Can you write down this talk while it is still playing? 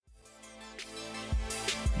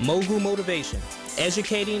Mogul Motivation,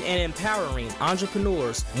 educating and empowering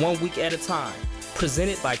entrepreneurs 1 week at a time,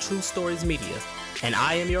 presented by True Stories Media. And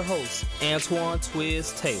I am your host, Antoine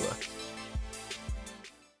Twiz Taylor.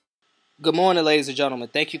 Good morning, ladies and gentlemen.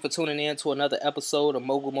 Thank you for tuning in to another episode of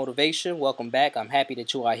Mogul Motivation. Welcome back. I'm happy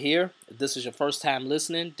that you are here. If this is your first time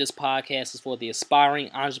listening, this podcast is for the aspiring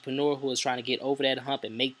entrepreneur who is trying to get over that hump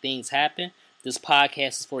and make things happen. This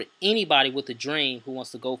podcast is for anybody with a dream who wants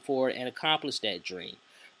to go forward and accomplish that dream.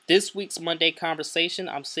 This week's Monday conversation,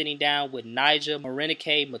 I'm sitting down with Nyjah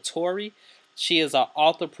Morenike Motori. She is an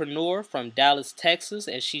authorpreneur from Dallas, Texas,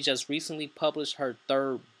 and she just recently published her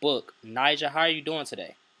third book. Nyjah, how are you doing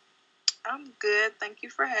today? I'm good. Thank you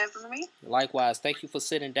for having me. Likewise. Thank you for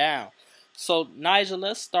sitting down. So, Nyjah,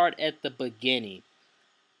 let's start at the beginning.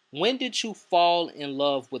 When did you fall in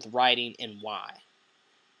love with writing and why?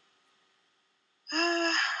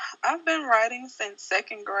 I've been writing since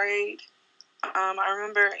second grade. I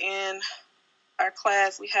remember in our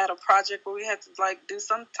class we had a project where we had to do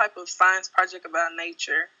some type of science project about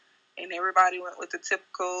nature, and everybody went with the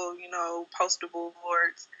typical, poster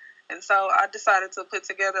boards. And so I decided to put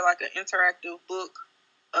together an interactive book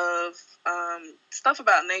of stuff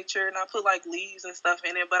about nature, and I put leaves and stuff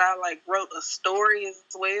in it, but I wrote a story as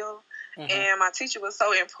well. Mm-hmm. And my teacher was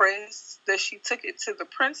so impressed that she took it to the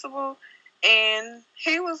principal, and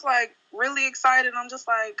he was really excited. I'm just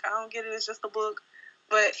I don't get it, it's just a book.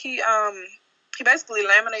 But he basically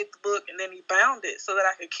laminated the book and then he bound it so that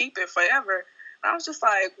I could keep it forever. And I was just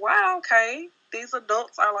wow, okay, these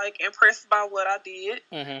adults are impressed by what I did.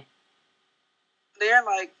 Mm-hmm. They're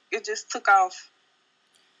it just took off.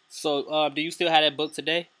 So, do you still have that book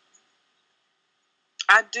today?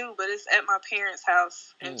 I do, but it's at my parents'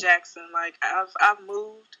 house in Jackson. I've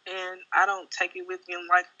moved and I don't take it with me.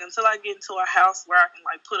 Until I get into a house where I can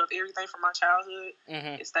put up everything from my childhood,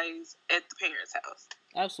 It stays at the parents' house.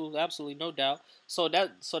 Absolutely, no doubt. So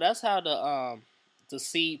that's how the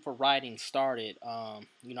seed for writing started. I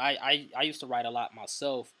used to write a lot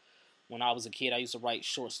myself. When I was a kid, I used to write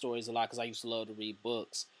short stories a lot because I used to love to read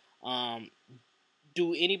books. Has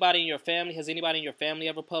anybody in your family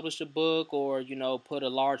ever published a book or, put a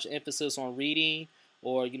large emphasis on reading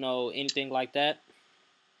or, anything like that?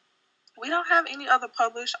 We don't have any other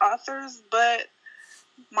published authors, but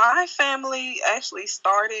my family actually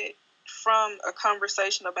started from a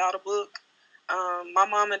conversation about a book. My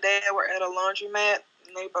mom and dad were at a laundromat,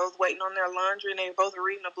 and they both waiting on their laundry, and they both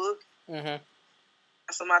reading a book. Mm-hmm.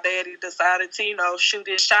 So my daddy decided to, shoot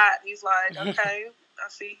his shot. He's like, okay, I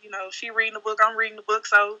see, she reading the book, I'm reading the book,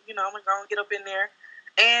 so, I'm going to go and get up in there.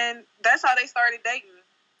 And that's how they started dating,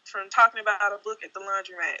 from talking about a book at the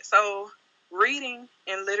laundromat. So reading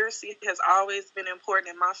and literacy has always been important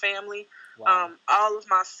in my family. Wow. All of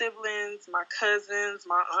my siblings, my cousins,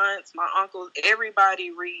 my aunts, my uncles,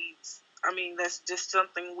 everybody reads. I mean, that's just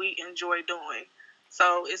something we enjoy doing.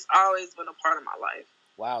 So it's always been a part of my life.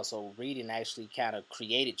 Wow, so reading actually kind of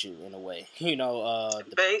created you in a way,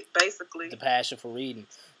 basically the passion for reading.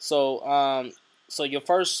 So, so your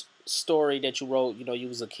first story that you wrote, you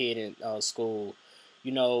was a kid in school.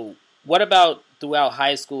 What about throughout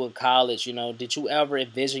high school and college? Did you ever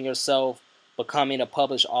envision yourself becoming a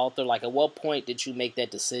published author? At what point did you make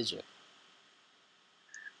that decision?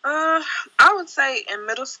 I would say in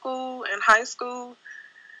middle school and high school,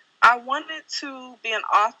 I wanted to be an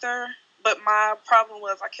author. But my problem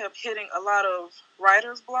was I kept hitting a lot of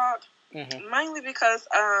writer's block, mainly because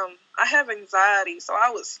I have anxiety. So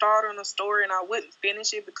I would start on a story and I wouldn't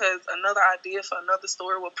finish it because another idea for another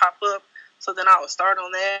story would pop up. So then I would start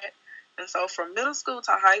on that. And so from middle school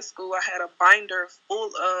to high school, I had a binder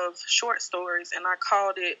full of short stories, and I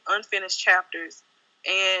called it Unfinished Chapters.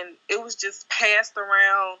 And it was just passed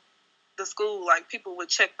around the school. People would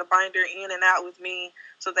check the binder in and out with me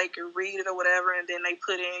so they could read it or whatever, and then they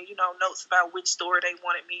put in notes about which story they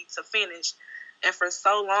wanted me to finish. And for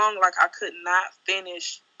so long I could not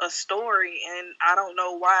finish a story, and I don't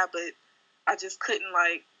know why, but I just couldn't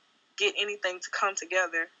get anything to come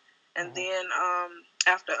together. And then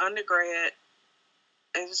after undergrad,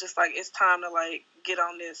 it was just it's time to get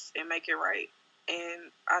on this and make it right.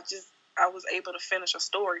 And I was able to finish a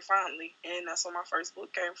story finally, and that's where my first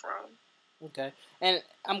book came from. Okay, and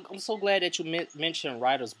I'm so glad that you mentioned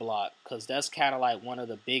writer's block, because that's kind of one of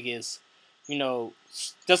the biggest,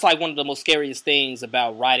 just one of the most scariest things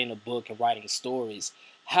about writing a book and writing stories.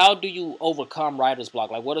 How do you overcome writer's block?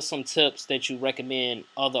 What are some tips that you recommend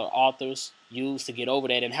other authors use to get over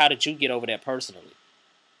that, and how did you get over that personally?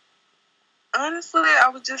 Honestly, I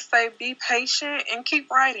would just say be patient and keep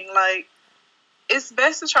writing. It's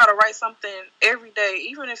best to try to write something every day,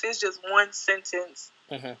 even if it's just one sentence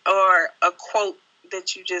or a quote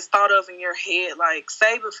that you just thought of in your head, like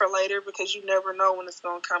save it for later because you never know when it's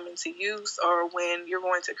going to come into use or when you're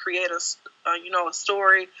going to create a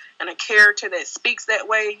story and a character that speaks that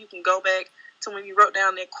way. You can go back to when you wrote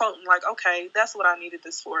down that quote and like, okay, that's what I needed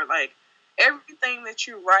this for. Like everything that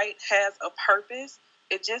you write has a purpose.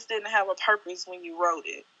 It just didn't have a purpose when you wrote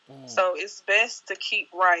it. So it's best to keep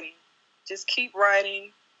writing. Just keep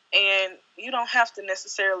writing. And you don't have to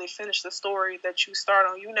necessarily finish the story that you start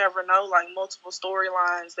on. You never know, like multiple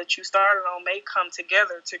storylines that you started on may come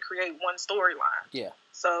together to create one storyline. Yeah.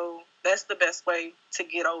 So that's the best way to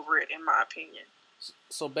get over it, in my opinion.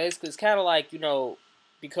 So basically, it's kind of like,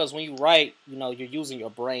 because when you write, you're using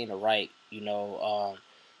your brain to write,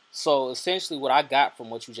 So essentially what I got from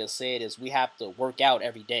what you just said is we have to work out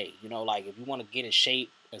every day. Like if you want to get in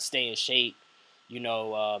shape and stay in shape,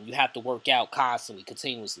 you have to work out constantly,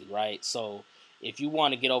 continuously, right? So if you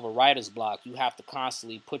want to get over writer's block, you have to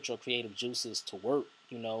constantly put your creative juices to work,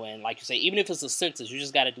 and like you say, even if it's a sentence, you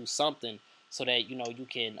just got to do something so that, you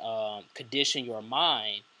can condition your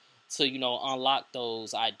mind to, unlock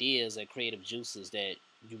those ideas and creative juices that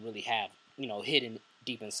you really have, hidden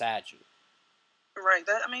deep inside you. Right.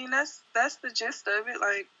 That's the gist of it.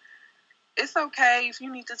 Like, it's okay if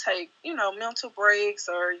you need to take, mental breaks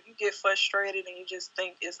or you get frustrated and you just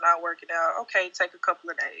think it's not working out. Okay, take a couple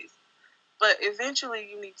of days. But eventually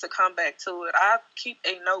you need to come back to it. I keep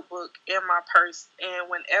a notebook in my purse, and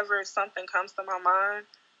whenever something comes to my mind,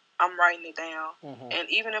 I'm writing it down. Mm-hmm. And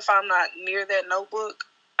even if I'm not near that notebook,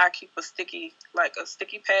 I keep a sticky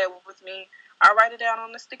pad with me. I write it down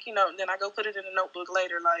on a sticky note, and then I go put it in a notebook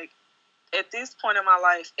later. Like, at this point in my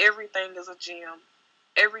life, everything is a gem.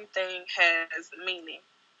 Everything has meaning.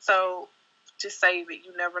 So just save it.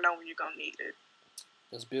 You never know when you're going to need it.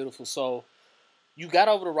 That's beautiful. So you got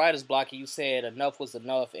over the writer's block and you said enough was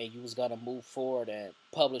enough and you was going to move forward and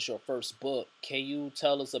publish your first book. Can you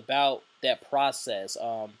tell us about that process?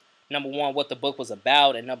 Number one, what the book was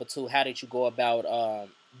about, and number two, how did you go about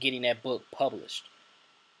getting that book published?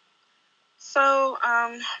 So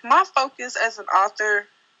my focus as an author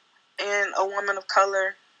and a woman of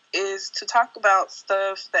color is to talk about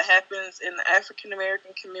stuff that happens in the African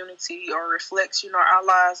American community or reflects, our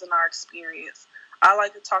lives and our experience. I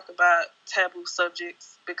like to talk about taboo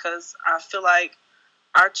subjects because I feel like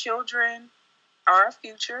our children are our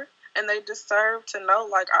future and they deserve to know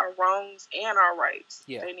like our wrongs and our rights.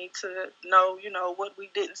 Yeah. They need to know, what we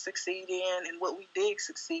didn't succeed in and what we did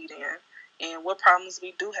succeed in and what problems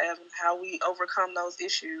we do have and how we overcome those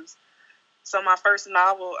issues. So my first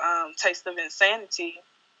novel, Taste of Insanity,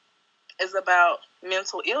 is about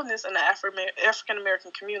mental illness in the African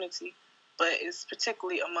American community, but it's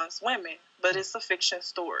particularly amongst women. But it's a fiction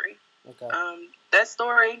story. Okay. That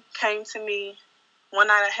story came to me one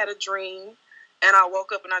night. I had a dream, and I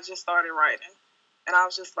woke up and I just started writing. And I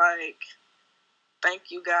was just like, thank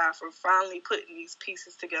you, God, for finally putting these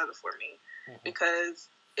pieces together for me. Mm-hmm. Because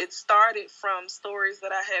it started from stories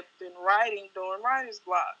that I had been writing during writer's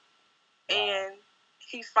block. Wow. And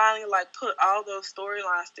he finally put all those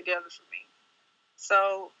storylines together for me.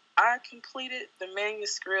 So I completed the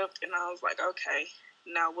manuscript and I was like, okay,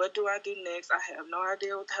 now what do I do next? I have no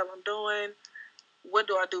idea what the hell I'm doing. What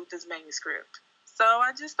do I do with this manuscript? So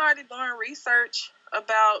I just started doing research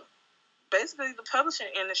about basically the publishing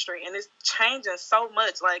industry, and it's changing so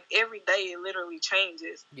much. Like every day it literally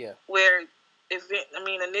changes. Yeah. Where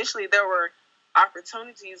initially there were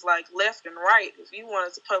opportunities like left and right. If you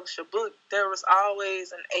wanted to publish a book, there was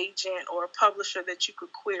always an agent or a publisher that you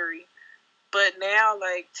could query. But now,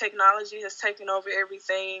 technology has taken over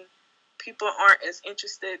everything. People aren't as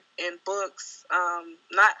interested in books,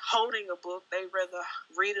 not holding a book. They rather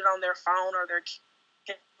read it on their phone or their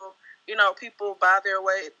Kindle. People buy their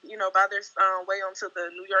way onto the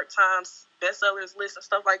New York Times bestsellers list and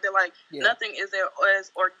stuff like that. Nothing is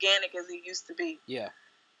as organic as it used to be. Yeah.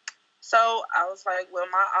 So I was like, well,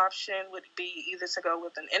 my option would be either to go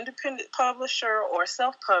with an independent publisher or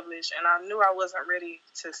self-publish. And I knew I wasn't ready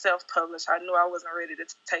to self-publish. I knew I wasn't ready to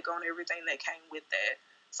take on everything that came with that.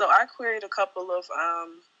 So I queried a couple of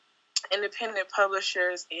independent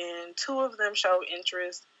publishers, and two of them showed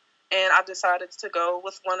interest. And I decided to go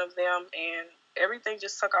with one of them, and everything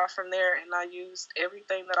just took off from there. And I used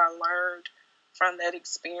everything that I learned from that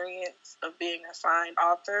experience of being a signed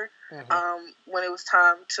author, mm-hmm. When it was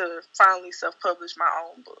time to finally self-publish my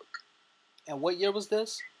own book. And what year was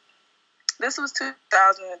this? This was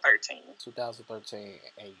 2013. 2013,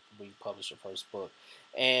 and you published your first book.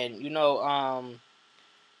 And, the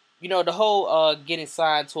whole getting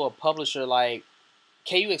signed to a publisher,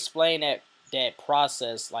 can you explain that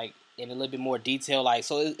process, in a little bit more detail?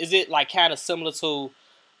 So is it, kind of similar to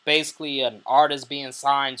basically an artist being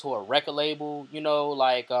signed to a record label, you know,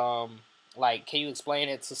 like can you explain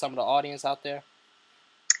it to some of the audience out there?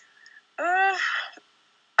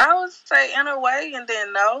 I would say in a way, and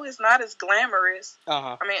then no, it's not as glamorous.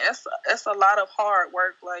 Uh-huh. I mean, it's a lot of hard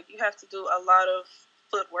work. Like, you have to do a lot of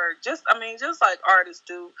footwork. Just like artists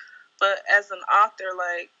do. But as an author,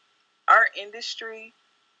 like, our industry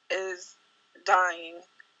is dying,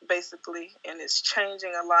 basically, and it's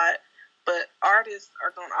changing a lot. But artists are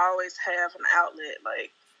going to always have an outlet.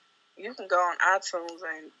 Like, you can go on iTunes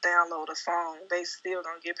and download a song. They still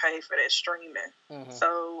going to get paid for that streaming. Mm-hmm.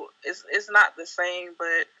 So it's not the same,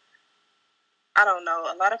 but I don't know.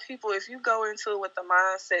 A lot of people, if you go into it with the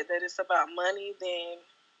mindset that it's about money, then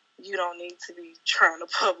you don't need to be trying to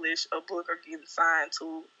publish a book or getting signed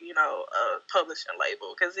to, you know, a publishing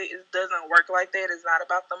label, because it doesn't work like that. It's not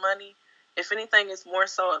about the money. If anything, it's more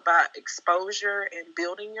so about exposure and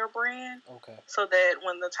building your brand. Okay. So that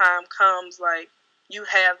when the time comes, like, you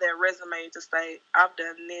have that resume to say, I've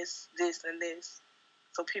done this, this, and this.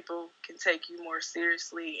 So people can take you more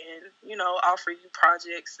seriously and, you know, offer you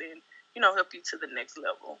projects and, you know, help you to the next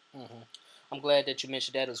level. Mm-hmm. I'm glad that you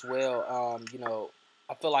mentioned that as well. You know,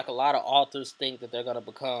 I feel like a lot of authors think that they're going to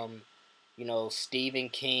become, you know, Stephen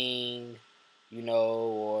King, you know,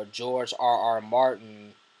 or George R.R.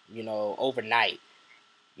 Martin, you know, overnight.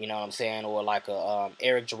 You know what I'm saying? Or like a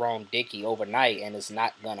Eric Jerome Dickey overnight, and it's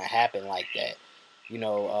not going to happen like that. You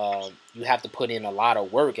know, you have to put in a lot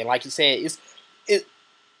of work. And like you said,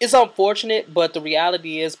 it's unfortunate, but the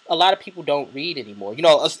reality is a lot of people don't read anymore. You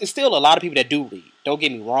know, it's still a lot of people that do read. Don't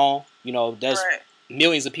get me wrong. You know, there's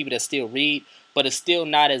millions of people that still read, but it's still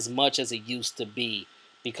not as much as it used to be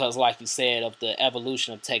because, like you said, of the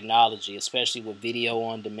evolution of technology, especially with video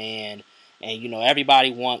on demand. And, you know,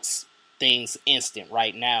 everybody wants things instant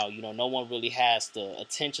right now. You know, no one really has the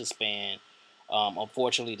attention span,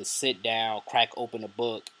 unfortunately, to sit down, crack open a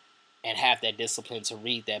book, and have that discipline to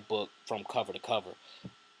read that book from cover to cover.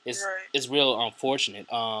 It's real unfortunate.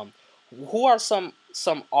 Who are some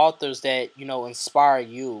authors that, you know, inspire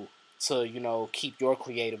you to, you know, keep your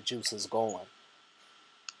creative juices going?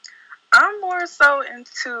 I'm more so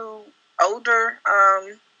into older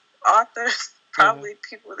authors, probably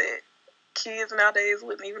people that kids nowadays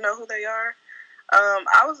wouldn't even know who they are.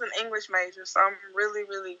 I was an English major, so I'm really,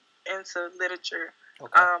 really into literature.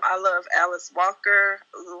 Okay. I love Alice Walker,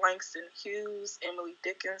 Langston Hughes, Emily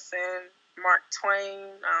Dickinson, Mark Twain,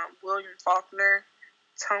 William Faulkner.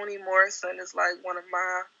 Toni Morrison is like one of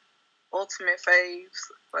my ultimate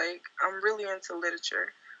faves. Like, I'm really into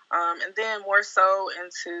literature. And then more so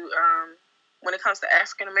into, when it comes to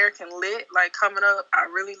African American lit, like coming up, I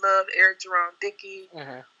really love Eric Jerome Dickey,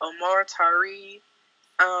 Omar Tari,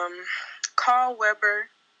 Carl Weber,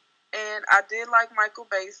 and I did like Michael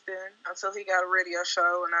Basden until he got a radio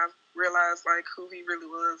show and I realized like who he really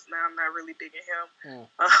was. Now I'm not really digging him.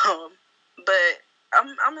 But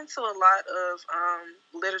I'm into a lot of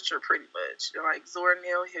literature pretty much. Like Zora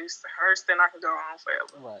Neale Hurston, I could go on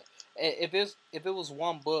forever. Right. If it was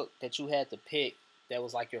one book that you had to pick that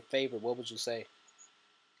was like your favorite, what would you say?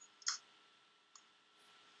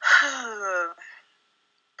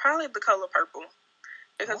 Probably The Color Purple.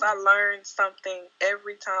 Because I learned something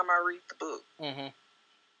every time I read the book. Mm-hmm.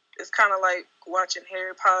 It's kind of like watching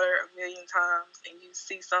Harry Potter a million times, and you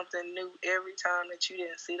see something new every time that you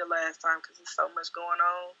didn't see the last time because there's so much going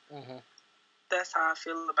on. Mm-hmm. That's how I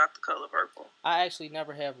feel about The Color Purple. I actually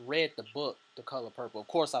never have read the book, The Color Purple. Of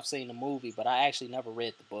course, I've seen the movie, but I actually never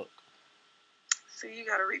read the book. See, you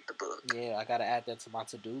got to read the book. Yeah, I got to add that to my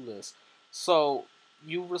to-do list. So,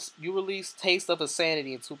 you released Taste of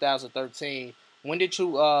Insanity in 2013. When did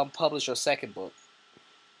you publish your second book?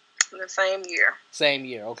 The same year. Same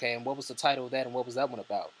year, okay. And what was the title of that, and what was that one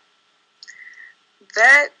about?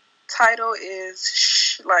 That title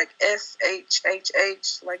is like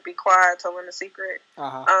SHHH, like Be Quiet, Telling a Secret.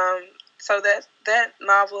 So that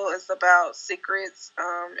novel is about secrets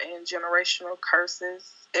and generational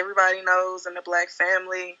curses. Everybody knows in the Black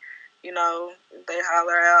family, you know, they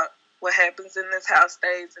holler out, what happens in this house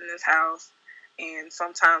stays in this house. And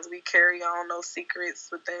sometimes we carry on those secrets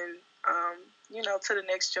within, you know, to the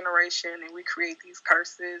next generation, and we create these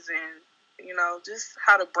curses and, you know, just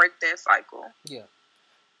how to break that cycle. Yeah.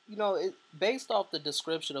 You know, based off the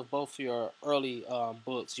description of both your early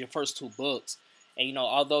books, your first two books, and, you know,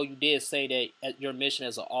 although you did say that your mission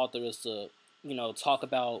as an author is to, you know, talk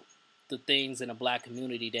about the things in the Black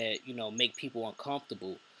community that, you know, make people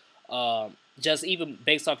uncomfortable, just even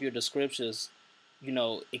based off your descriptions, you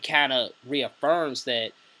know, it kind of reaffirms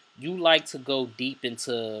that you like to go deep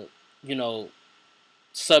into, you know,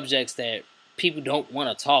 subjects that people don't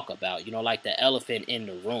want to talk about, like the elephant in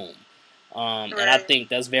the room. Right. And I think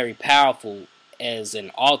that's very powerful as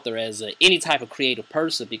an author, as any type of creative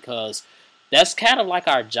person, because that's kind of like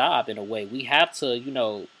our job in a way. We have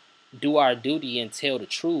to, do our duty and tell the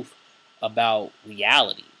truth about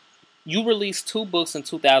reality. You released 2 books in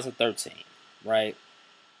 2013, right?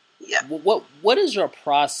 Yeah. What is your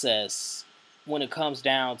process when it comes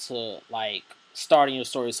down to like starting your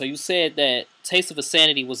story? So you said that Taste of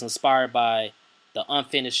Insanity was inspired by the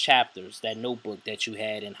unfinished chapters, that notebook that you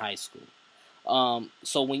had in high school.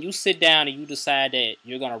 So when you sit down and you decide that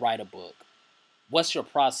you're gonna write a book, what's your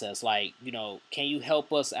process? Like, can you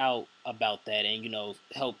help us out about that and,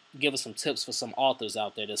 help give us some tips for some authors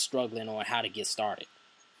out there that's struggling on how to get started?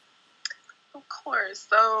 Of course.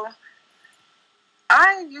 So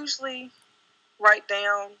I usually write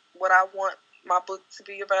down what I want my book to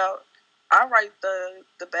be about. I write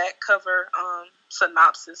the back cover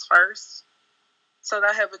synopsis first, so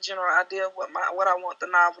that I have a general idea of what I want the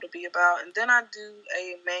novel to be about, and then I do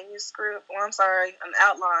a manuscript. An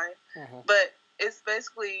outline, but it's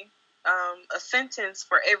basically a sentence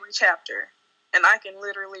for every chapter, and I can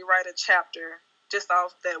literally write a chapter just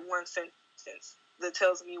off that one sentence that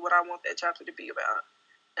tells me what I want that chapter to be about.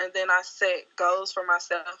 And then I set goals for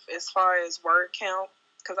myself as far as word count,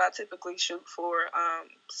 because I typically shoot for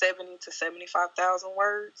 70 to 75,000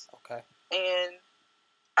 words. Okay. And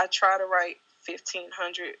I try to write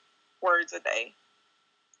 1,500 words a day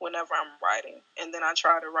whenever I'm writing. And then I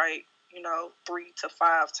try to write, 3 to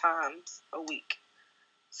 5 times a week.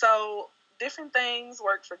 So different things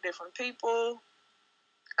work for different people.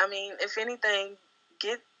 I mean, if anything,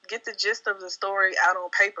 get the gist of the story out on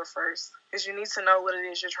paper first, because you need to know what it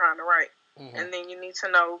is you're trying to write. And then you need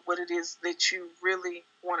to know what it is that you really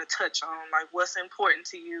want to touch on, like what's important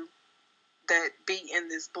to you that be in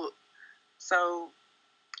this book. So,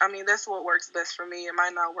 I mean, that's what works best for me. It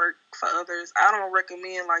might not work for others. I don't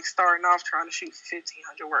recommend like starting off trying to shoot for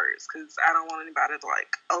 1,500 words, because I don't want anybody to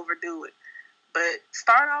like overdo it. But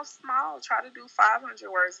start off small. Try to do 500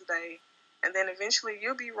 words a day. And then eventually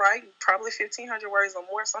you'll be writing probably 1,500 words or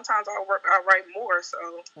more. Sometimes I write more,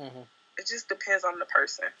 so it just depends on the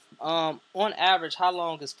person. On average, how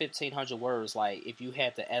long is 1,500 words? Like, if you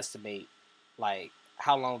had to estimate, like,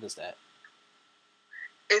 how long is that?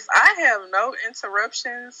 If I have no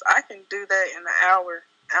interruptions, I can do that in an hour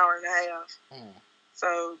and a half.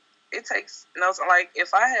 So it takes like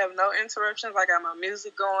if I have no interruptions, I got my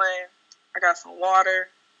music going, I got some water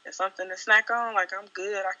and something to snack on, like I'm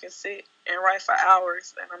good. I can sit and write for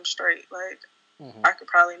hours and I'm straight. Like I could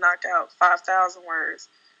probably knock out 5,000 words,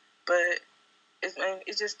 but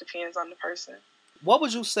it just depends on the person. What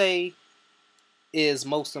would you say is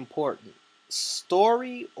most important,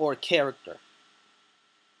 story or character?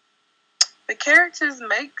 The characters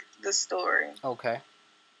make the story. Okay.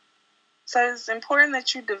 So it's important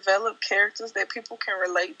that you develop characters that people can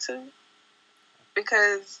relate to,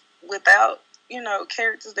 because without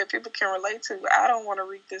characters that people can relate to, I don't want to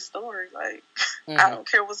read this story. Like, I don't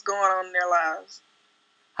care what's going on in their lives.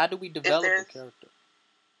 How do we develop a character?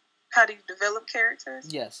 How do you develop characters?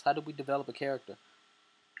 Yes. How do we develop a character?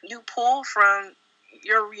 You pull from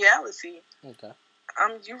your reality. Okay.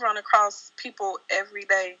 You run across people every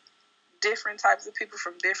day, different types of people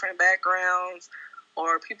from different backgrounds,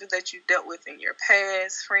 or people that you dealt with in your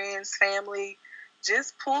past, friends, family.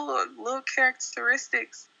 Just pull little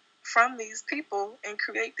characteristics from these people and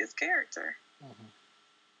create this character.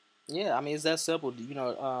 Yeah, I mean, it's that simple.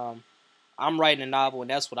 I'm writing a novel, and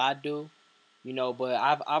that's what I do.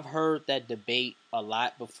 But I've heard that debate a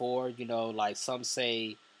lot before. Like some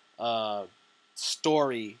say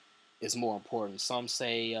story is more important. Some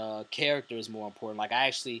say character is more important. Like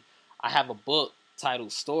I have a book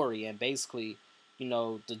titled Story, and basically,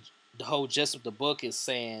 the whole gist of the book is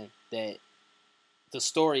saying that the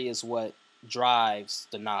story is what drives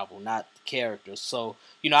the novel, not the characters. So,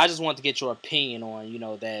 I just want to get your opinion on,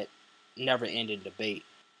 that never-ending debate.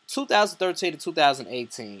 2013 to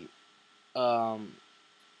 2018,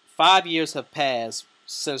 5 years have passed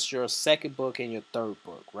since your second book and your third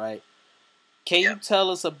book, right? Can you tell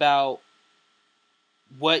us about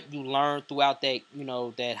what you learned throughout that,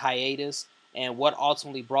 that hiatus, and what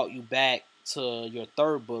ultimately brought you back to your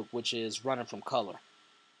third book, which is Running from Color?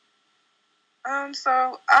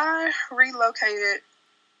 So I relocated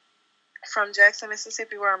from Jackson,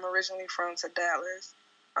 Mississippi, where I'm originally from, to Dallas.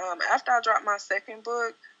 After I dropped my second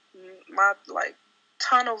book, my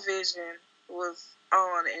tunnel vision was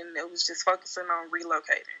on, and it was just focusing on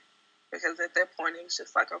relocating, because at that point it was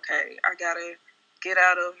just like, okay, I gotta get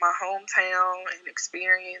out of my hometown and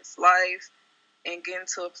experience life and get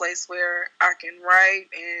into a place where I can write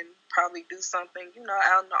and probably do something,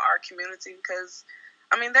 out in the art community. Because,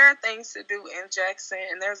 there are things to do in Jackson,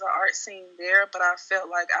 and there's an art scene there, but I felt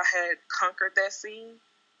like I had conquered that scene.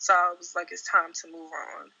 So I was like, it's time to move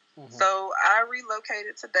on. Mm-hmm. So I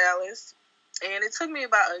relocated to Dallas, and it took me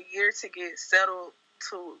about a year to get settled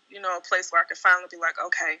to, a place where I could finally be like,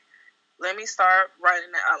 okay, let me start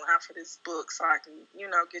writing the outline for this book so I can,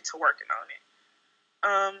 get to working on it.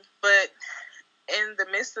 But in the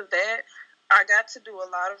midst of that, I got to do a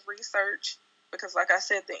lot of research because, like I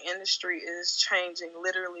said, the industry is changing.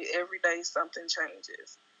 Literally every day something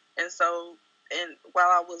changes. And so, while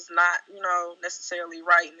I was not, necessarily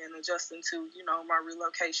writing and adjusting to, my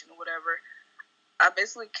relocation or whatever, I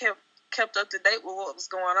basically kept up to date with what was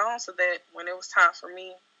going on so that when it was time for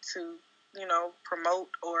me to, promote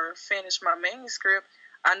or finish my manuscript,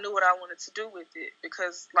 I knew what I wanted to do with it.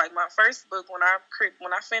 Because, like, my first book, when I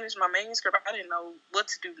finished my manuscript, I didn't know what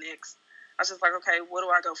to do next. I was just like, okay, where do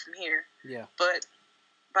I go from here? Yeah. But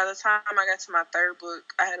by the time I got to my third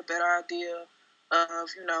book, I had a better idea of,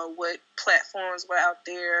 what platforms were out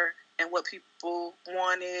there and what people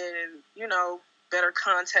wanted and, better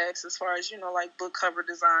context as far as, like book cover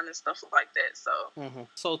design and stuff like that. So,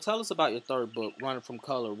 So tell us about your third book, Running from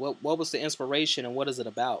Color. What was the inspiration and what is it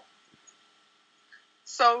about?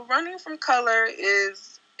 So Running from Color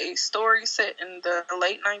is a story set in the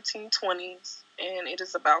late 1920s, and it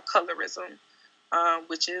is about colorism,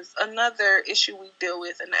 which is another issue we deal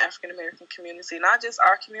with in the African-American community. Not just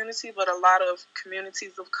our community, but a lot of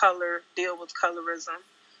communities of color deal with colorism.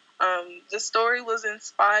 The story was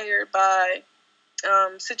inspired by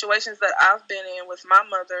situations that I've been in with my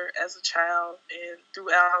mother as a child and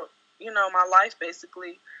throughout, my life,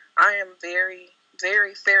 basically. I am very,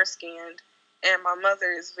 very fair-skinned, and my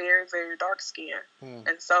mother is very, very dark-skinned.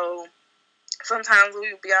 And so sometimes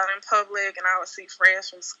we would be out in public, and I would see friends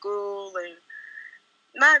from school, and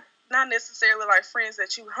not necessarily like friends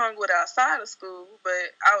that you hung with outside of school,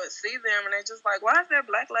 but I would see them and they're just like, why is that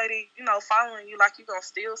black lady, following you like you're going to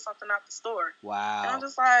steal something out the store? Wow. And I'm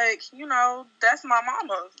just like, that's my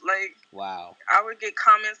mama. Like, wow. I would get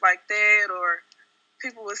comments like that, or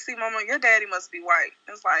people would see, Mama, your daddy must be white.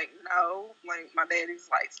 It's like, no, like, my daddy's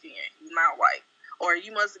light skinned. He's not white. Or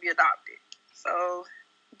you must be adopted. So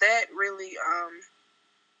that really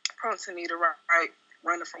prompted me to write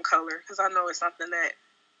Running from Color, because I know it's something that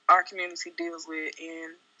our community deals with,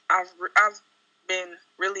 and I've been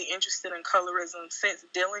really interested in colorism since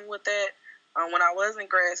dealing with that. When I was in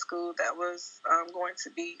grad school, that was going to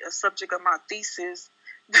be a subject of my thesis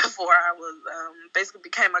before I was basically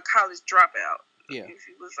became a college dropout. Yeah, if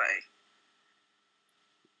you would say.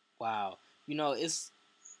 Wow, it's,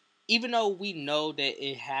 even though we know that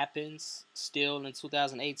it happens still in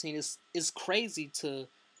 2018, it's crazy to,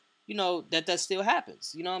 that still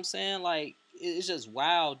happens. You know what I'm saying? Like, it's just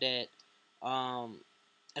wild that,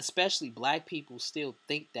 especially black people still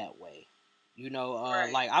think that way.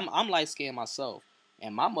 Right. Like, I'm light skinned myself,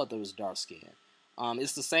 and my mother was dark skinned.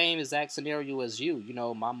 It's the same exact scenario as you.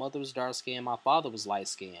 My mother was dark skinned, my father was light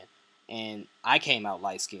skinned, and I came out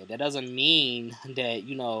light skinned. That doesn't mean that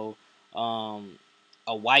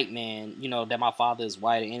a white man, that my father is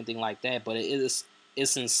white or anything like that. But it's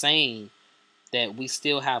insane that we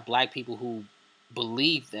still have black people who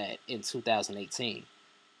believe that in 2018.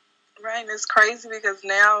 Right, and it's crazy because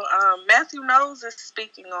now Matthew Knowles is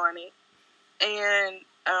speaking on it, and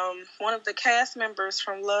one of the cast members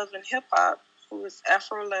from Love and Hip Hop, who is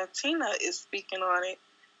Afro-Latina, is speaking on it.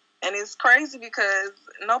 And it's crazy because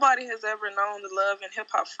nobody has ever known the Love and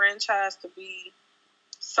Hip Hop franchise to be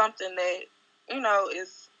something that,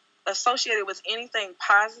 is associated with anything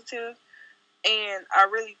positive. And I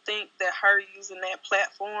really think that her using that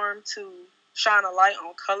platform to shine a light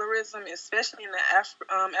on colorism, especially in the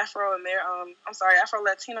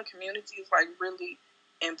Afro-Latino community, is like really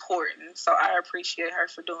important. So I appreciate her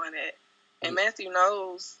for doing that. And Matthew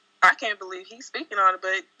Knowles, I can't believe he's speaking on it,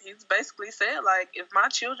 but he's basically said, like, if my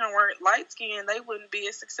children weren't light-skinned, they wouldn't be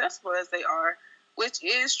as successful as they are, which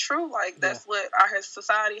is true. Like, that's what our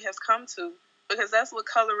society has come to, because that's what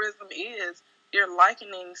colorism is. You're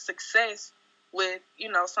likening success with,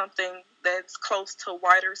 something that's close to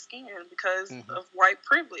whiter skin because of white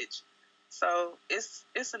privilege. So it's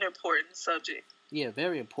an important subject. Yeah,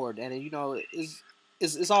 very important. And,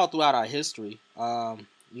 it's all throughout our history.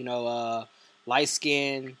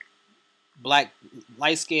 Light-skinned black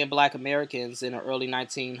Americans in the early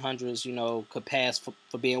 1900s, could pass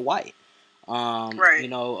for being white. Right.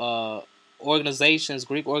 Greek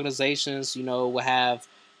organizations, will have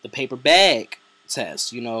the paper bag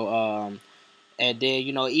test, and then,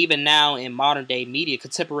 even now in modern day media,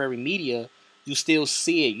 contemporary media, you still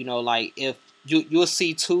see it. You know, like if you'll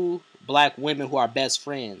see two black women who are best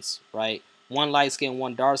friends, right? One light skin,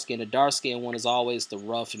 one dark skin. The dark skin one is always the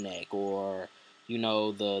roughneck, or you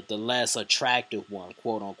know, the less attractive one,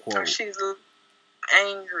 quote unquote. Or she's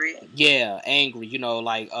angry. Yeah, angry. You know,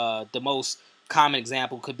 like the most common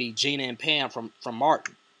example could be Gina and Pam from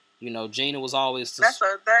Martin. You know, Gina was always that's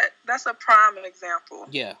a prime example.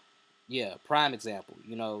 Yeah, prime example.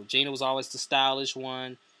 You know, Gina was always the stylish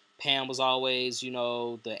one. Pam was always, you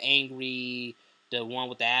know, the angry, the one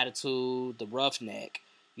with the attitude, the roughneck.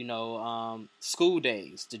 You know, School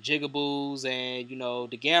Days, the Jigaboos, and you know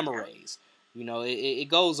the Gamma Rays. You know, it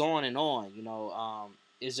goes on and on. You know,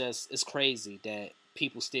 it's crazy that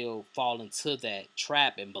people still fall into that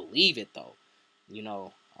trap and believe it though. You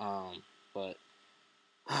know, but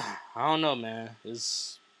I don't know, man.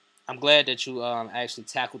 I'm glad that you actually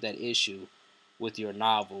tackled that issue with your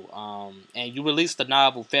novel. And you released the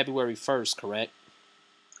novel February 1st, correct?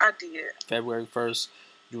 I did. February 1st,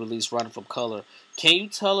 you released Running from Color. Can you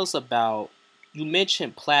tell us about, you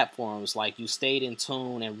mentioned platforms, like you stayed in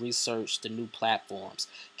tune and researched the new platforms.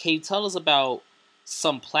 Can you tell us about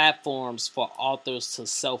some platforms for authors to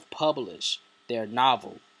self-publish their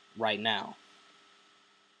novel right now?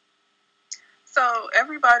 So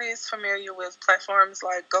everybody is familiar with platforms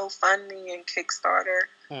like GoFundMe and Kickstarter.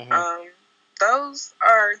 Mm-hmm. Those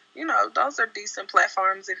are decent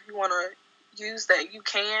platforms. If you want to use that, you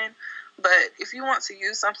can. But if you want to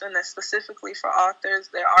use something that's specifically for authors,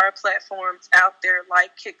 there are platforms out there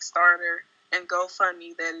like Kickstarter and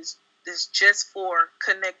GoFundMe that is just for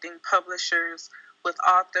connecting publishers with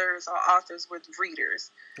authors or authors with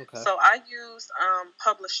readers. Okay. So I use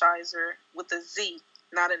Publishizer with a Z,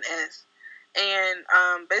 not an S.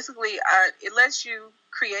 And basically, it lets you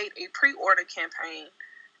create a pre-order campaign,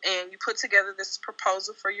 and you put together this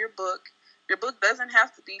proposal for your book. Your book doesn't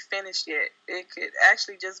have to be finished yet. It could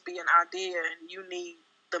actually just be an idea, and you need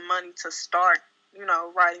the money to start, you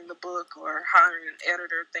know, writing the book or hiring an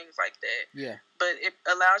editor, things like that. Yeah. But it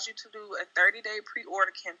allows you to do a 30-day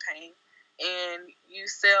pre-order campaign, and you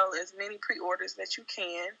sell as many pre-orders that you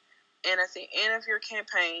can. And at the end of your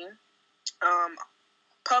campaign,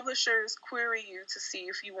 publishers query you to see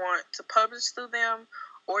if you want to publish through them,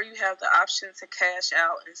 or you have the option to cash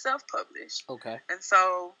out and self-publish. Okay. And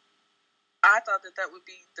so I thought that would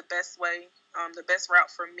be the best way, the best route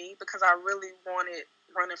for me, because I really wanted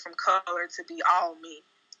Running from Color to be all me.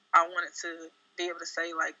 I wanted to be able to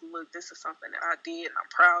say, like, look, this is something that I did, and I'm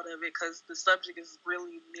proud of it, because the subject is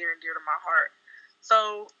really near and dear to my heart.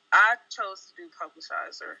 So I chose to do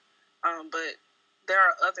Publishizer, but there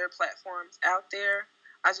are other platforms out there.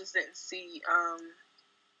 I just didn't see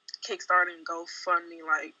Kickstarter and GoFundMe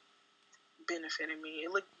like benefiting me.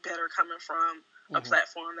 It looked better coming from a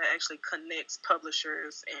platform that actually connects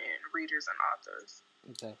publishers and readers and authors.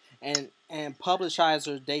 Okay. And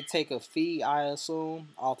Publishizer, they take a fee, I assume,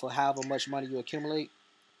 off of however much money you accumulate?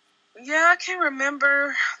 Yeah, I can't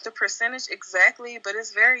remember the percentage exactly, but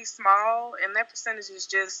it's very small, and that percentage is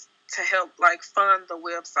just to help like fund the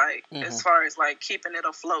website as far as like keeping it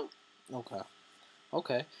afloat.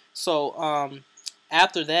 Okay. So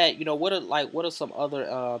after that, you know, what are some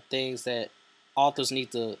other things that authors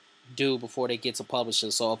need to do before they get to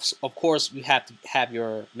publishers? So of course you have to have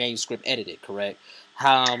your manuscript edited, correct?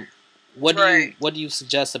 What do you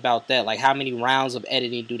suggest about that? Like, how many rounds of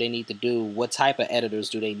editing do they need to do? What type of editors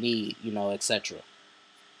do they need? You know, etc.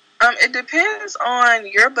 It depends on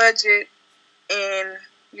your budget and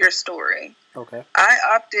your story. Okay. I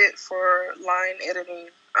opted for line editing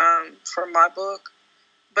for my book,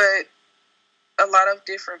 but a lot of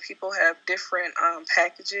different people have different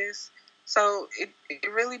packages. So it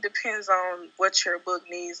really depends on what your book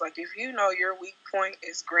needs. Like, if you know your weak point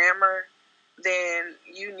is grammar, then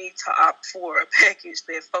you need to opt for a package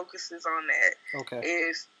that focuses on that. Okay.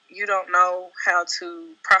 If you don't know how to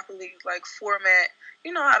properly like format,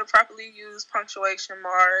 you know how to properly use punctuation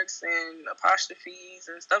marks and apostrophes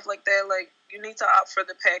and stuff like that, like you need to opt for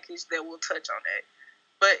the package that will touch on that.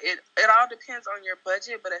 But it all depends on your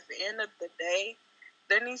budget. But at the end of the day,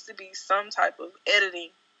 there needs to be some type of editing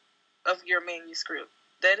of your manuscript.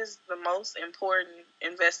 That is the most important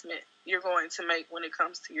investment you're going to make when it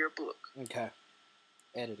comes to your book. Okay.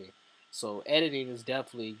 Editing. So editing is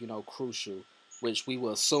definitely, you know, crucial, which we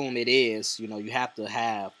will assume it is. You know, you have to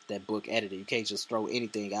have that book edited. You can't just throw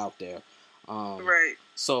anything out there. Right.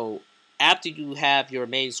 So after you have your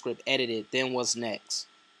manuscript edited, then what's next?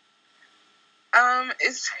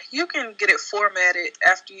 It's you can get it formatted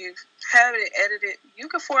after you've had it edited. You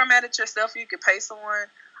can format it yourself. You can pay someone.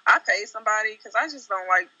 I pay somebody because I just don't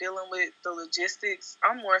like dealing with the logistics.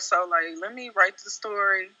 I'm more so like, let me write the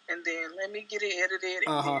story and then let me get it edited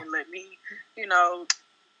and then let me,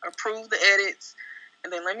 approve the edits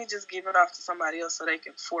and then let me just give it off to somebody else so they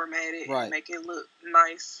can format it and make it look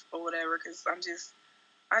nice or whatever. Because I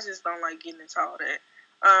just don't like getting into all that.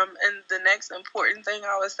 And the next important thing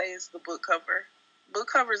I would say is the book cover. Book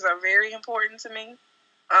covers are very important to me.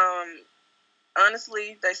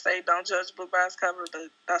 Honestly, they say don't judge a book by its cover, but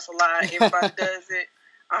that's a lie. Everybody does it.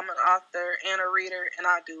 I'm an author and a reader, and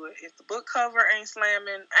I do it. If the book cover ain't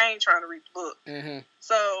slamming, I ain't trying to read the book. Mm-hmm.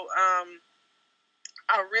 So,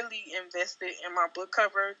 I really invested in my book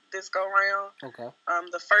cover this go round. Okay.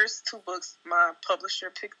 The first 2 books, my publisher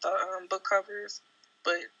picked the book covers,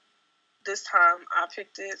 but this time I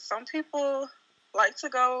picked it. Some people like to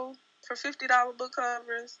go for $50 book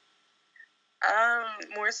covers.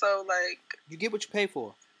 More so like... You get what you pay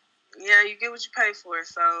for. Yeah, you get what you pay for.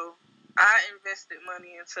 So I invested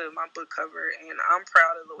money into my book cover, and I'm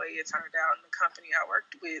proud of the way it turned out. And the company I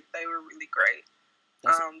worked with, they were really great.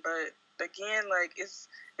 But again, like,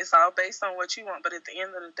 it's all based on what you want. But at the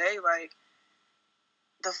end of the day, like,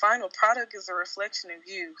 the final product is a reflection of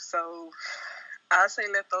you. So I say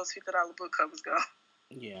let those $50 book covers go.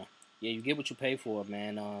 Yeah, you get what you pay for,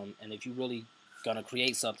 man. And if you really gonna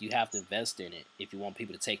create something, you have to invest in it if you want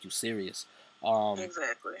people to take you serious.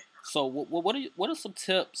 Exactly. So, what are some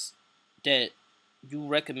tips that you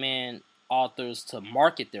recommend authors to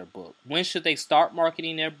market their book? When should they start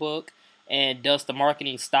marketing their book? And does the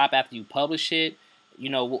marketing stop after you publish it?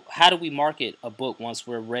 How do we market a book once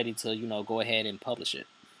we're ready to, go ahead and publish it?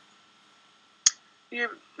 Your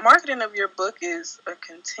marketing of your book is a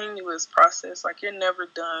continuous process. Like, you're never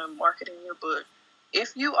done marketing your book.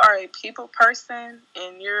 If you are a people person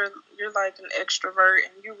and you're like an extrovert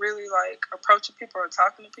and you really like approaching people or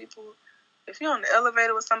talking to people, if you're on the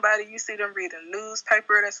elevator with somebody, you see them reading a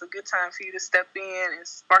newspaper, that's a good time for you to step in and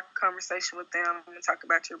spark a conversation with them and talk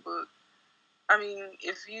about your book. I mean,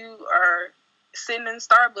 if you are sitting in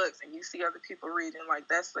Starbucks and you see other people reading, like,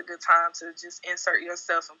 that's a good time to just insert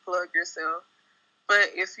yourself and plug yourself.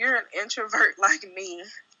 But if you're an introvert like me,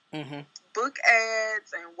 book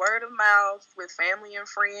ads and word of mouth with family and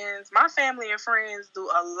friends. My family and friends do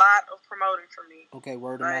a lot of promoting for me. Okay,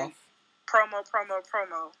 word of mouth.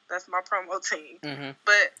 Promo. That's my promo team. Mm-hmm.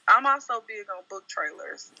 But I'm also big on book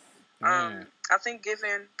trailers. I think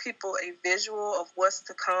giving people a visual of what's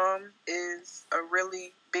to come is a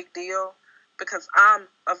really big deal because I'm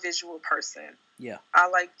a visual person. Yeah. I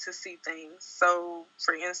like to see things. So,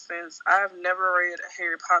 for instance, I've never read a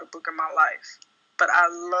Harry Potter book in my life, but I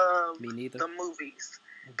love the movies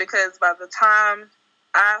because by the time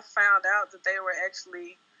I found out that they were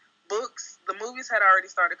actually books, the movies had already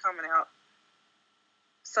started coming out.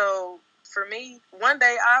 So, for me, one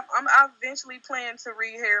day I eventually plan to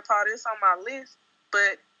read Harry Potter. It's on my list,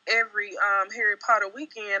 but every Harry Potter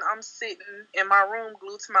weekend, I'm sitting in my room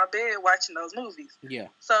glued to my bed watching those movies. Yeah.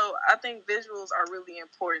 So I think visuals are really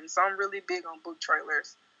important. So I'm really big on book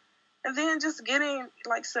trailers. And then just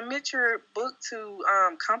submit your book to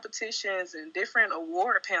competitions and different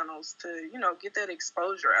award panels to, get that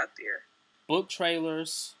exposure out there. Book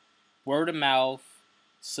trailers, word of mouth,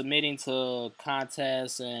 submitting to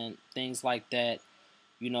contests and things like that.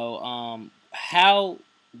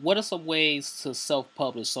 What are some ways to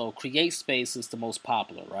self-publish? So CreateSpace is the most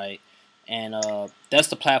popular, right? And that's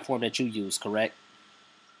the platform that you use, correct?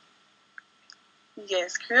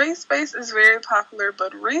 Yes, CreateSpace is very popular,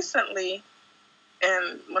 but recently,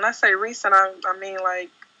 and when I say recent, I mean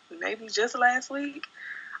like maybe just last week,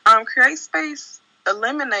 CreateSpace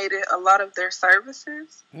eliminated a lot of their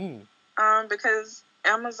services because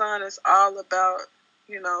Amazon is all about,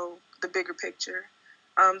 the bigger picture.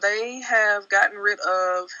 They have gotten rid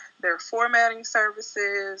of their formatting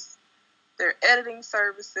services, their editing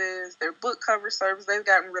services, their book cover service. They've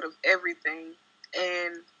gotten rid of everything.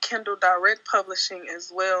 And Kindle Direct Publishing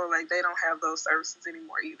as well. Like, they don't have those services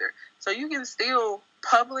anymore either. So you can still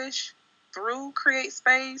publish through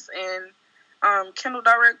CreateSpace and Kindle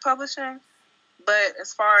Direct Publishing. But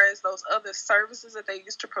as far as those other services that they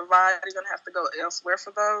used to provide, you're going to have to go elsewhere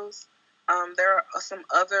for those. There are some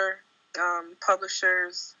other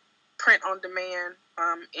publishers, print on demand,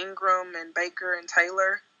 Ingram and Baker and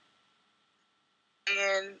Taylor.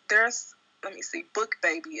 And there's,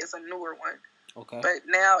 BookBaby is a newer one. Okay. But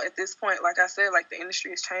now at this point, like I said, like the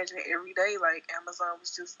industry is changing every day. Like Amazon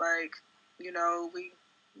was just like,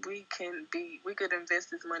 we could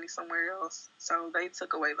invest this money somewhere else. So they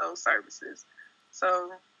took away those services.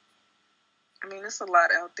 So I mean, it's a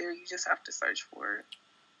lot out there. You just have to search for it.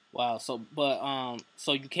 Wow.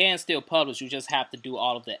 So you can still publish. You just have to do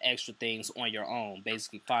all of the extra things on your own.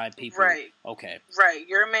 Basically, find people. Right. Okay. Right.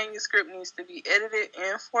 Your manuscript needs to be edited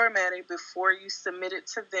and formatted before you submit it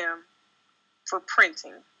to them for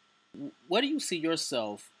printing. What do you see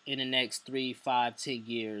yourself in the next 3, 5, 10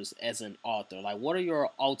 years as an author? Like, what are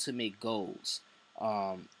your ultimate goals,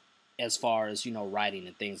 as far as writing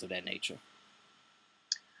and things of that nature?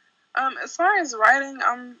 As far as writing,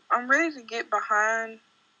 I'm ready to get behind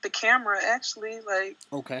the camera, actually. Like,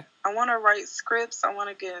 okay, I want to write scripts. I want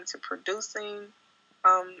to get into producing.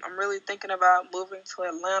 I'm really thinking about moving to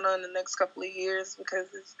Atlanta in the next couple of years because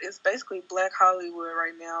it's basically Black Hollywood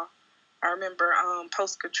right now. I remember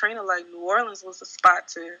post Katrina, like, New Orleans was a spot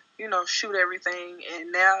to shoot everything,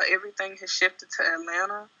 and now everything has shifted to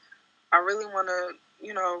Atlanta. I really want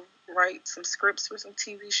to write some scripts for some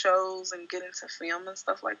TV shows and get into film and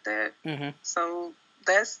stuff like that. Mm-hmm. So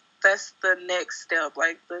that's the next step,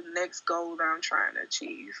 like the next goal that I'm trying to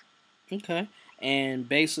achieve. Okay. And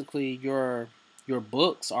basically your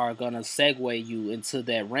books are gonna segue you into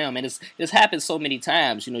that realm, and it's happened so many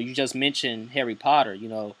times. You just mentioned Harry Potter.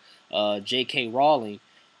 J.K. Rowling,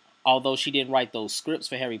 although she didn't write those scripts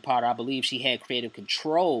for Harry Potter, I believe she had creative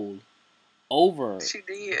control over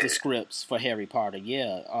the scripts for Harry Potter.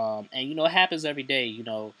 Yeah. And it happens every day.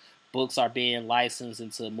 Books are being licensed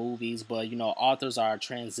into movies, but authors are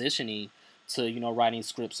transitioning to writing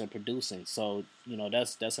scripts and producing. So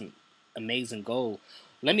that's an amazing goal.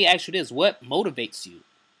 Let me ask you this: what motivates you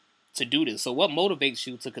to do this? So what motivates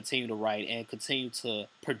you to continue to write and continue to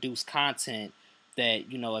produce content that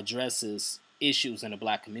addresses issues in the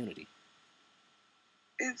Black community?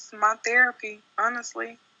 It's my therapy,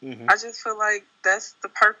 honestly. Mm-hmm. I just feel like that's the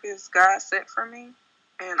purpose God set for me,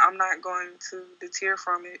 and I'm not going to deter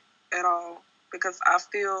from it at all because I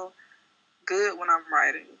feel good when I'm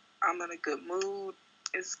writing. I'm in a good mood.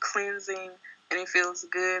 It's cleansing, and it feels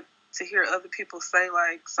good to hear other people say,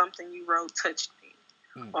 like, something you wrote touched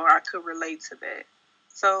me, or I could relate to that.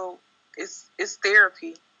 So it's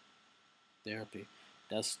therapy. Therapy.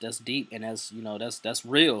 That's deep, and that's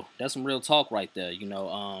real. That's some real talk right there.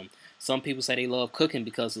 Some people say they love cooking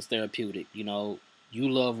because it's therapeutic. You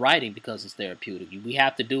love writing because it's therapeutic. We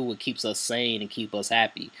have to do what keeps us sane and keep us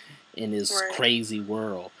happy in this crazy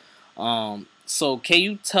world. So can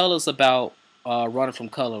you tell us about Running From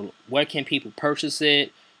Color? Where can people purchase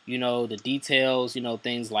it? The details,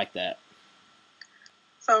 things like that.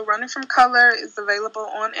 So Running From Color is available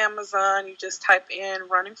on Amazon. You just type in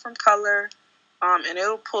Running From Color, and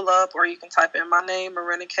it'll pull up, or you can type in my name,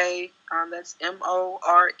 Morenike. That's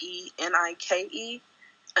Morenike.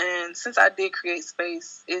 And since I did create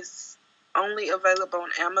space, it's only available on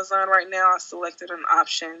Amazon right now. I selected an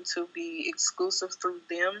option to be exclusive through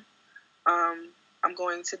them. I'm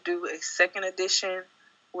going to do a second edition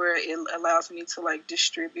where it allows me to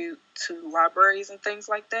distribute to libraries and things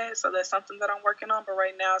like that. So that's something that I'm working on, but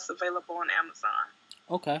right now it's available on Amazon.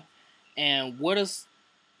 Okay. And what is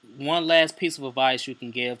one last piece of advice you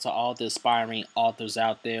can give to all the aspiring authors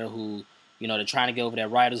out there who, they're trying to get over that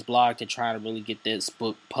writer's block, they're trying to really get this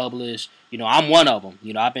book published? I'm one of them.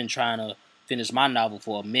 I've been trying to finish my novel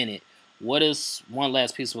for a minute. What is one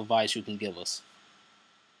last piece of advice you can give us?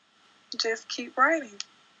 Just keep writing.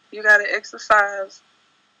 You got to exercise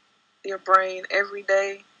your brain every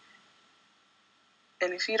day,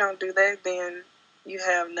 and if you don't do that, then you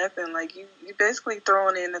have nothing. Like you basically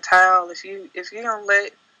throwing in the towel. If you don't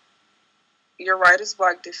let your writer's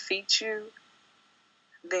block defeat you,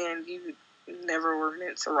 then you never were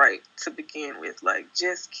meant to write to begin with.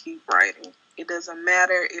 Just keep writing. It doesn't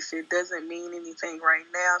matter if it doesn't mean anything right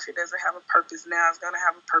now. If it doesn't have a purpose now, it's going to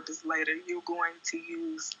have a purpose later. You're going to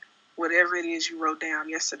use whatever it is you wrote down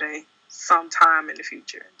yesterday sometime in the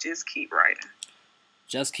future. Just keep writing.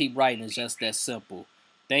 Just keep writing. It's just that simple.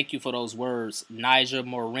 Thank you for those words, Naija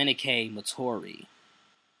Morenike Matorie.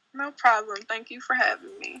 No problem. Thank you for having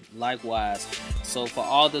me. Likewise. So for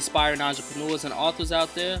all the aspiring entrepreneurs and authors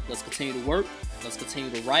out there, let's continue to work, let's continue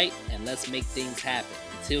to write, and let's make things happen.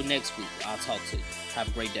 Until next week, I'll talk to you. Have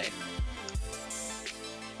a great day.